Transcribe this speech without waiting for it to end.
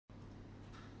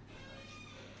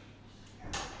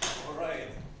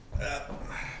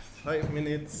5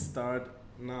 minutes start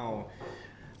now.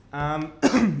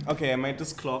 Okay, I made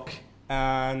this clock,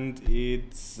 and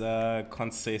it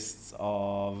consists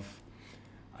of,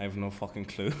 I have no fucking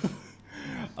clue.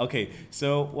 Okay,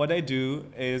 so what I do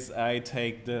is I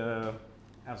take the,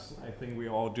 as I think we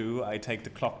all do, I take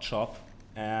the clock chop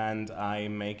and I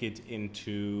make it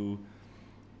into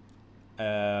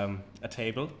a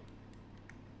table,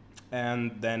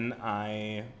 and then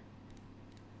I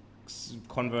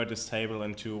convert this table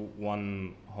into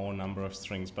one whole number of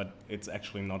strings, but it's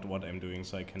actually not what I'm doing,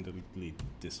 so I can delete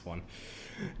this one.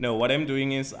 No, what I'm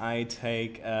doing is I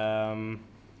take the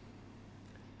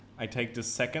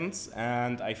seconds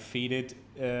and I feed it,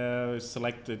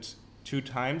 select it 2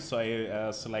 times, so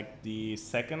I select the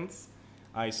seconds,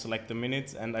 I select the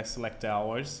minutes, and I select the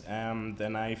hours, and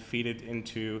then I feed it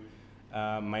into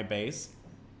my base.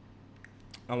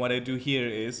 And what I do here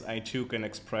is I took an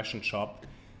expression chop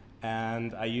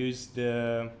and I use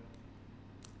the,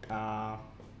 what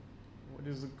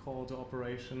is it called, the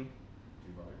operation?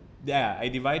 Divide. Yeah, I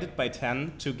divide it by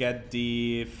 10 to get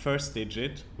the first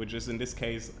digit, which is in this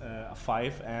case a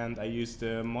 5, and I use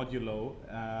the modulo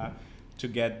to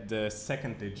get the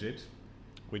second digit,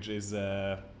 which is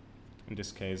in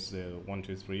this case 1,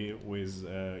 2, 3 with,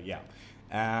 yeah.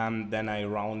 And then I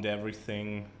round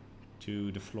everything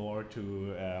to the floor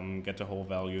to get the whole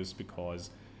values, because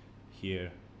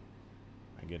here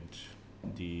I get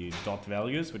the dot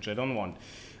values, which I don't want.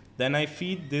 Then I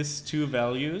feed these 2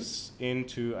 values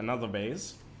into another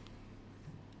base,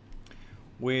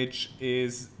 which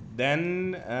is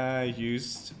then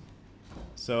used.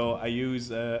 So I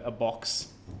use a box,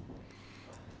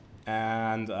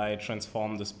 and I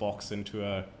transform this box into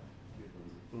a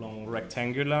long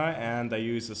rectangular, and I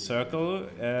use a circle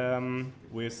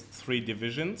with 3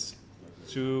 divisions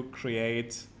to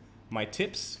create my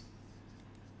tips.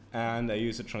 And I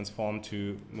use a transform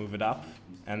to move it up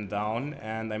and down,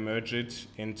 and I merge it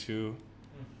into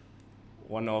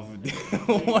one of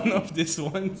one of these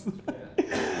ones.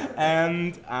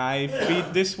 And I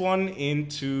feed this one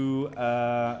into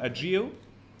a geo,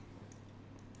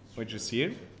 which is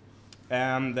here.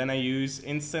 And then I use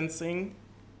instancing.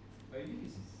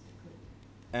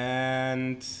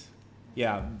 And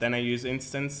yeah, then I use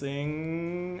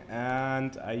instancing,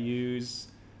 and I use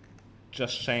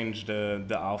just change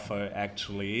the alpha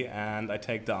actually, and I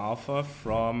take the alpha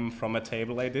from a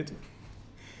table I did,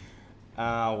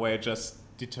 where I just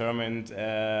determined,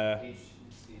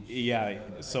 yeah,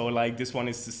 so like this one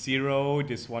is the 0,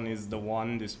 this one is the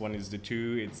 1, this one is the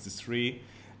 2, it's the 3,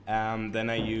 and then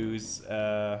I use,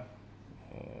 I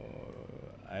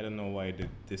don't know why I did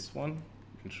this one.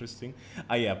 Interesting.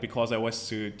 Yeah, because I was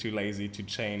too lazy to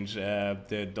change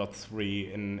the dot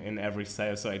 3 in every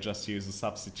cell, so I just use a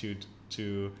substitute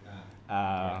to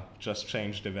just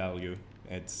change the value.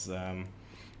 It's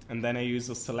and then I use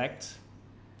a select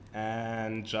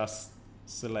and just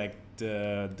select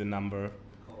the number,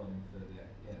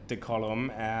 the column,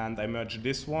 and I merge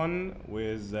this one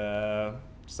with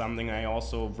something I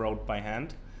also wrote by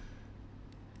hand.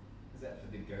 Is that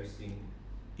for the ghosting?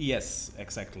 Yes,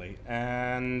 exactly.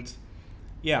 And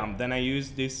yeah, then I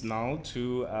use this now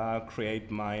to create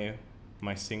my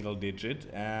single digit,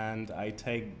 and I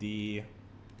take the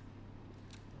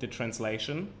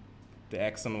translation, the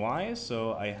x and y.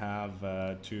 So I have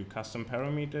 2 custom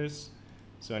parameters.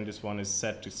 So and this one is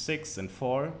set to 6 and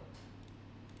 4.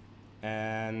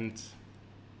 And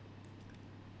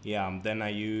yeah, then I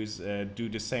use do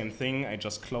the same thing. I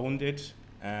just cloned it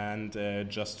and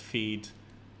just feed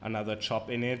another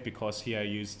chop in it, because here I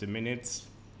use the minutes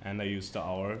and I use the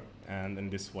hour, and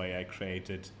in this way I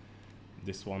created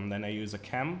this one. Then I use a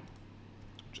cam,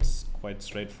 just quite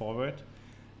straightforward,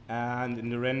 and in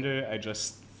the render I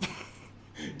just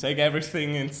take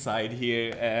everything inside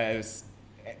here as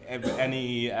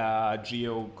any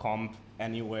geo comp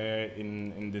anywhere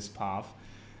in this path.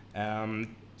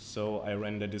 So I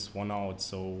render this one out.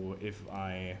 So if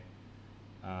I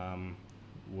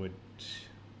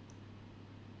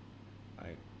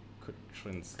could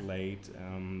translate,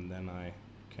 then I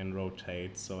can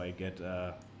rotate, so I get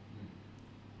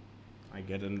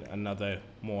another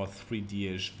more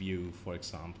 3D-ish view, for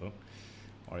example,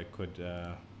 or I could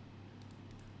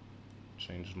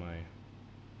change my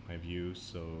view,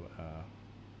 so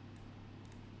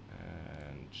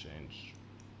and change,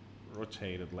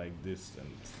 rotate it like this,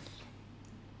 and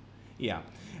yeah.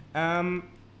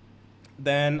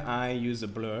 Then I use a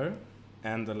blur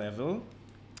and a level,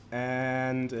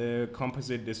 and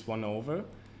composite this one over.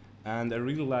 And I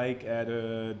really like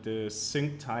the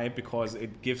sync type, because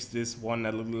it gives this one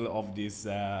a little of this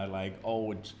like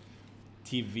old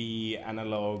TV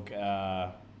analog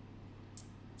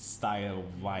style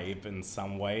vibe in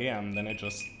some way, and then I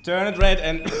just turn it red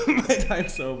and my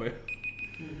time's over.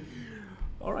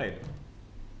 All right.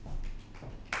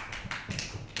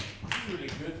 It's really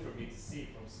good for me to see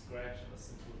from scratch in a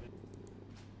simple video.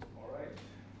 All right.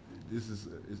 This is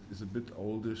a bit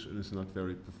oldish and it's not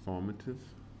very performative.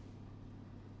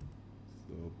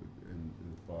 So in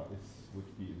the bar, it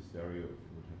would be in stereo if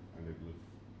you would have anaglyph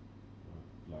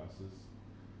glasses.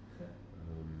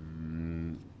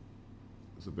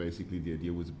 So basically the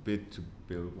idea was a bit to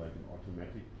build like an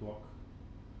automatic clock.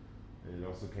 And it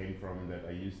also came from that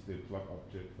I used the clock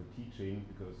object for teaching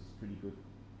because it's pretty good,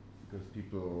 because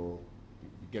people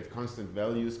get constant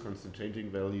values, constant changing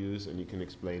values, and you can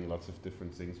explain lots of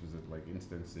different things with it, like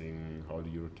instancing, how do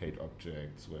you rotate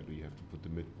objects, where do you have to put the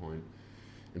midpoint.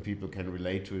 And people can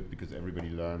relate to it because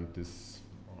everybody learned this,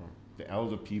 or the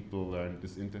elder people learned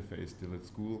this interface still at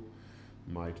school.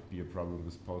 Might be a problem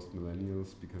with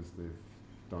post-millennials because they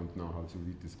don't know how to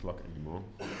read this clock anymore.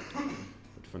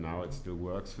 But for now it still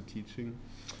works for teaching.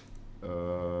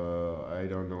 I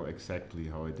don't know exactly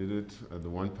how I did it. The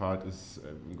one part is,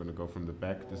 I'm going to go from the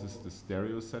back, this is the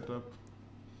stereo setup.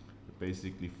 I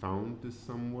basically found this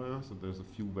somewhere, so there's a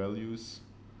few values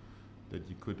that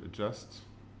you could adjust.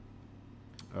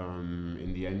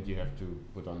 In the end you have to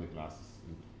put on the glasses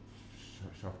and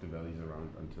shove the values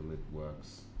around until it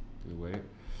works in a way.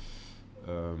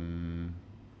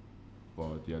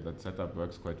 But yeah, that setup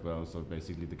works quite well. So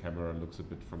basically the camera looks a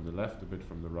bit from the left, a bit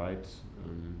from the right.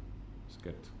 Just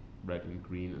get red and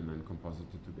green and then composite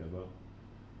it together.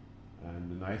 And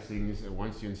the nice thing is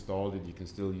once you installed it, you can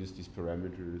still use these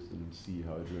parameters and see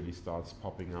how it really starts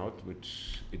popping out,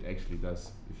 which it actually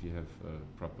does if you have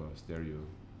proper stereo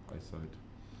eyesight,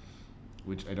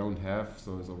 which I don't have,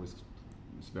 so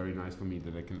it's very nice for me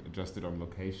that I can adjust it on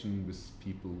location with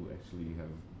people who actually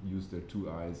have used their two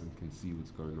eyes and can see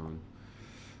what's going on.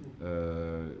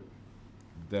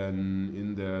 Then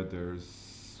in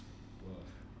there's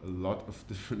a lot of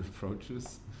different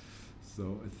approaches.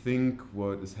 So I think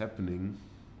what is happening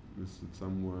is that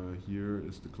somewhere here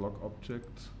is the clock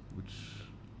object, which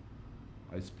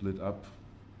I split up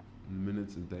in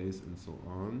minutes and days and so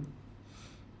on.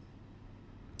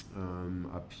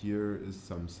 Up here is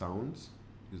some sounds,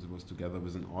 because it was together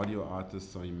with an audio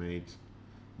artist, so he made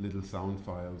little sound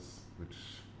files which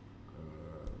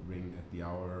ring at the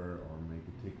hour or make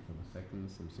a tick for the second,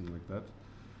 something like that.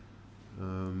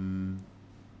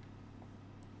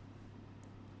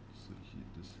 So here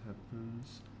this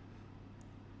happens.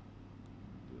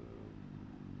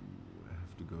 I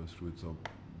have to go through it. So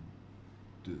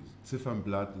the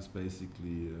Ziffernblatt is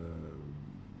basically,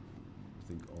 I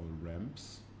think, all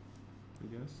ramps, I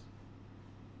guess.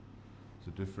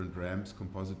 So different ramps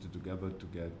composited together to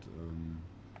get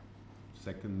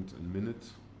second and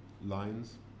minute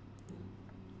lines.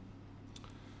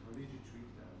 How did you tweak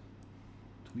that?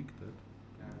 Tweak that?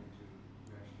 Yeah, to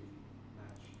actually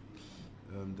match.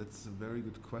 That's a very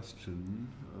good question.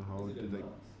 How Is it did I?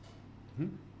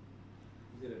 Is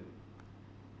it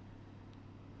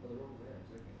the wrong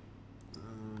ramps? Okay.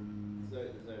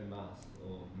 There's no mask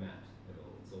or matte at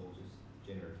all. It's all just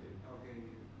generative. Okay.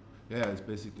 Yeah, it's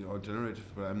basically all generative,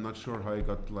 but I'm not sure how I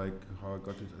got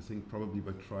it. I think probably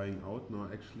by trying out now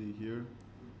actually here.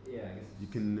 Yeah, I guess you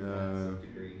can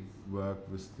work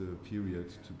with the period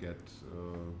to get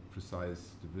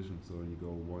precise division. So when you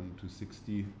go 1 to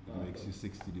 60, it makes you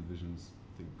 60 divisions.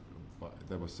 I think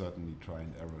there was certainly try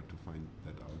and error to find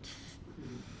that out.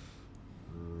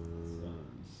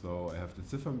 So I have the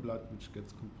Ziffernblatt, which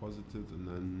gets composited, and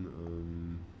then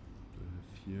I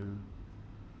have here.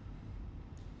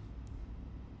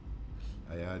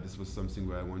 Yeah, this was something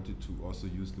where I wanted to also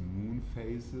use the moon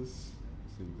phases.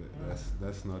 I think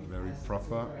that's not very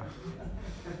proper.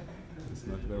 It's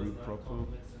not very proper.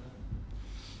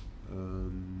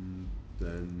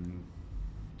 Then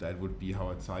that would be how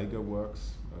a Zeiger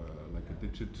works, like a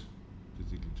digit.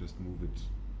 Basically, just move it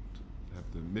to have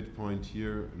the midpoint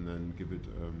here, and then give it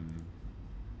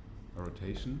a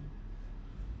rotation.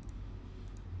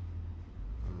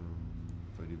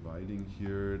 By dividing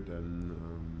here, then.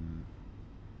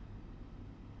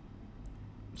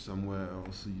 Somewhere I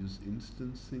also use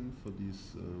instancing for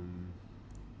these.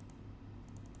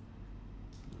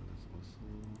 That's also.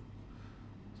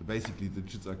 So basically, the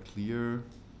digits are clear.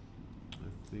 I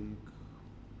think.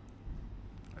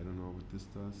 I don't know what this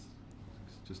does.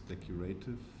 It's just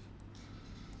decorative.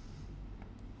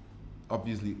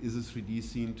 Obviously, is a 3D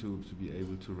scene to be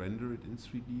able to render it in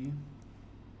 3D.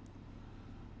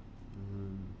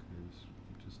 Okay, so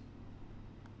just.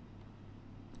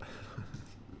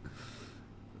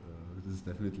 This is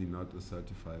definitely not a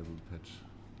certifiable patch.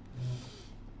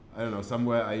 I don't know,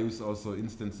 somewhere I use also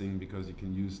instancing because you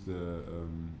can use the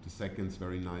seconds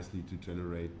very nicely to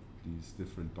generate these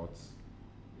different dots.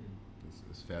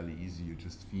 It's fairly easy. You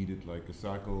just feed it like a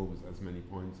circle with as many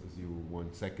points as you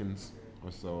want seconds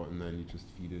or so, and then you just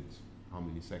feed it how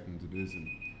many seconds it is and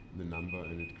the number,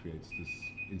 and it creates this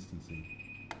instancing.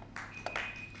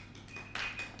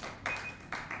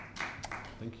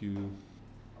 Thank you.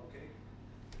 Okay.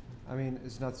 I mean,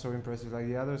 it's not so impressive like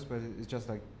the others, but it's just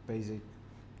like basic.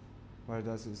 What it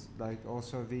does is like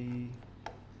also the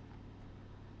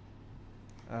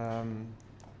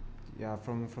yeah,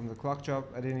 from the clock job,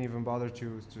 I didn't even bother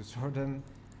to sort them.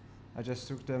 I just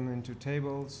took them into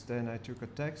tables. Then I took a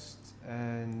text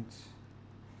and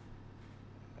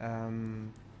wait,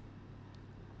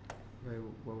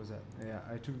 what was that? Yeah,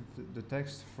 I took the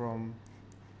text from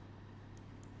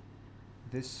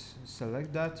this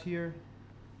select dot here,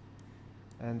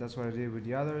 and that's what I did with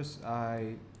the others.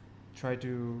 I tried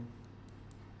to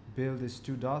build these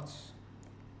two dots,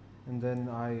 and then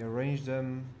I arranged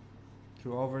them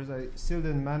through overs. I still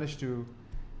didn't manage to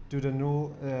do the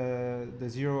null, the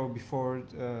 0 before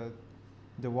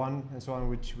the 1 and so on,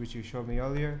 which you showed me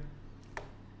earlier.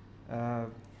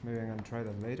 Maybe I'm gonna try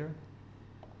that later.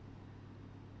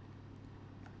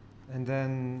 And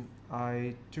then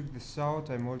I took this out,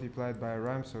 I multiplied by a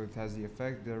ramp, so it has the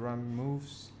effect. The ramp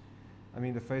moves, I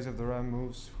mean the phase of the ramp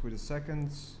moves with the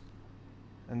seconds.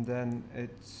 And then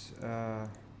it's,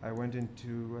 I went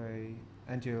into a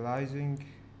anti-aliasing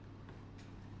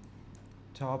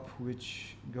top,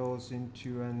 which goes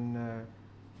into an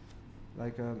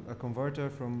like a converter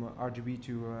from RGB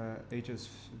to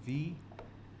HSV.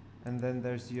 And then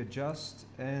there's the adjust,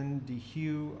 and the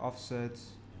hue offset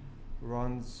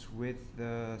runs with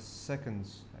the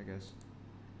seconds, I guess.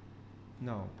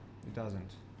 No, it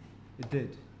doesn't. It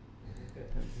did.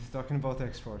 It's talking about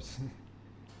exports.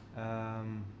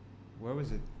 Where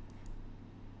was it?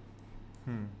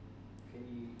 Can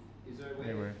you, is there a way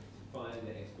Anyway. to find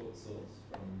the export source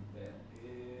from there?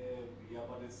 Yeah,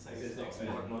 but it says It's not export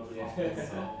there. not found, Yeah. so,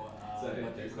 So but you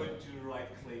there's could not- do right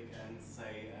click and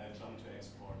say jump to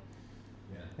export.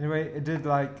 Yeah. Anyway, it did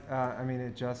like, I mean,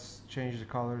 it just changed the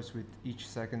colors with each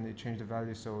second. It changed the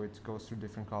value, so it goes through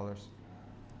different colors.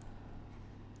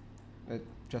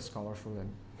 Just colorful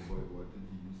then. What did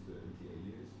you use the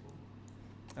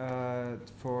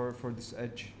anti-alias for? For this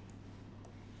edge,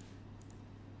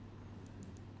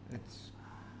 it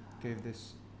gave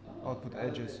this output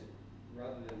edges.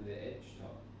 Rather than the edge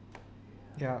top.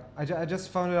 Yeah, I just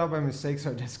found it out by mistake,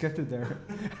 so I just kept it there.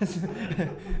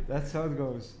 That's how it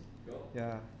goes. Cool.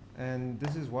 Yeah, and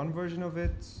this is one version of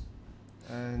it,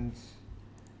 and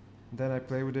then I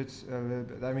play with it a little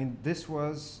bit. I mean, this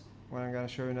was, what I'm gonna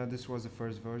show you now, this was the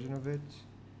first version of it,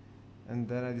 and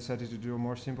then I decided to do a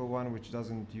more simple one, which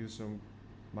doesn't use so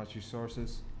much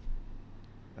resources.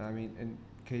 I mean, in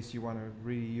case you want to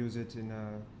really use it in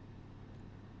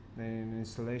an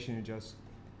installation, you just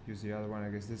use the other one. I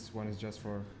guess this one is just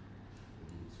for,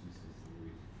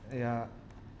 yeah.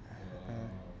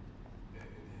 It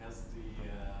has the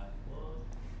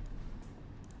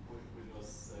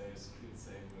Windows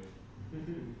screensaver.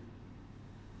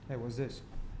 Hey, what's this?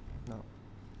 No.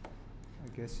 I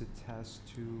guess it has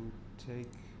to take.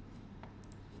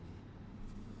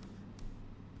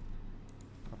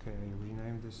 Okay, I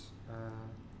rename this.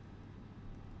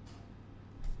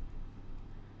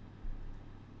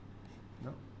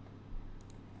 No.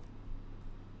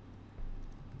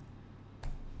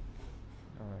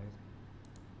 Alright.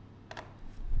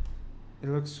 It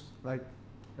looks like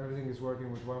everything is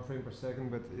working with 1 frame per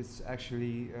second, but it's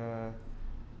actually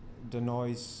the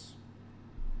noise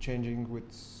changing with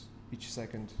each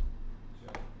second.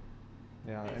 Sure.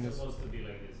 Yeah, It's and it's supposed to be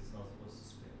like this. It's not supposed to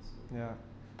spin. So. yeah,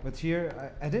 but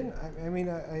here I didn't. I mean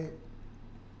I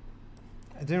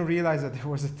didn't realize that there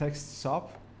was a text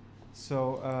stop,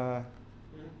 so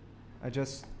I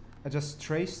just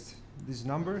traced these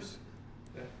numbers,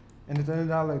 Yeah. and it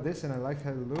ended out like this, and I liked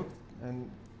how it looked, and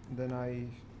then I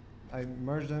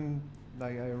merged them,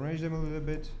 like I arranged them a little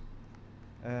bit,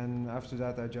 and after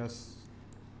that I just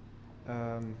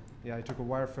yeah, I took a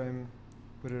wireframe,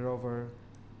 put it over,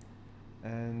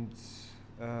 and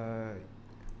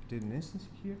did an instance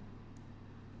here.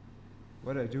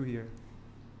 What did I do here?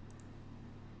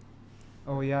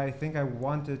 Oh yeah, I think I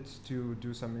wanted to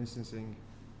do some instancing,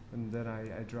 and then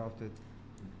I dropped it.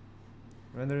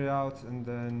 Render it out, and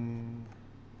then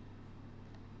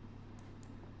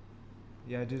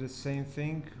yeah, I did the same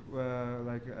thing.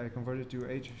 Like I converted to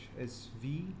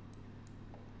HSV,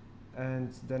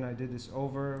 and then I did this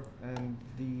over, and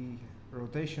the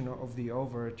rotation of the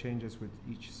over changes with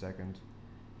each second.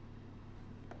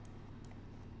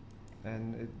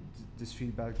 and this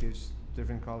feedback gives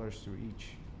different colors to each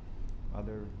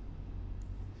other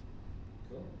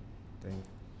Cool. thing.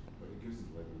 But it gives it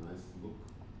like a nice look,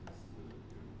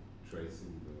 just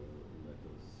tracing the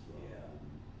letters rather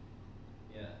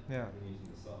Yeah. Yeah. When using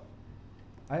the soft.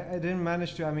 I didn't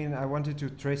manage to, I mean, I wanted to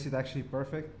trace it actually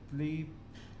perfectly.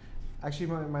 Actually,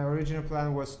 my original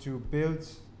plan was to build,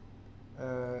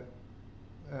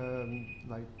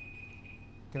 like,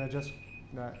 can I just,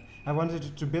 I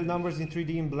wanted to build numbers in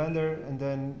 3D in Blender and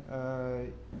then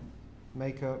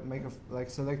like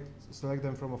select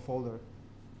them from a folder.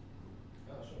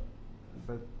 Oh, sure.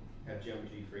 But Have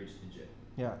geometry for each digit.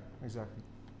 yeah, exactly.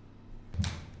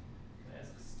 Can I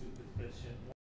ask a stupid question?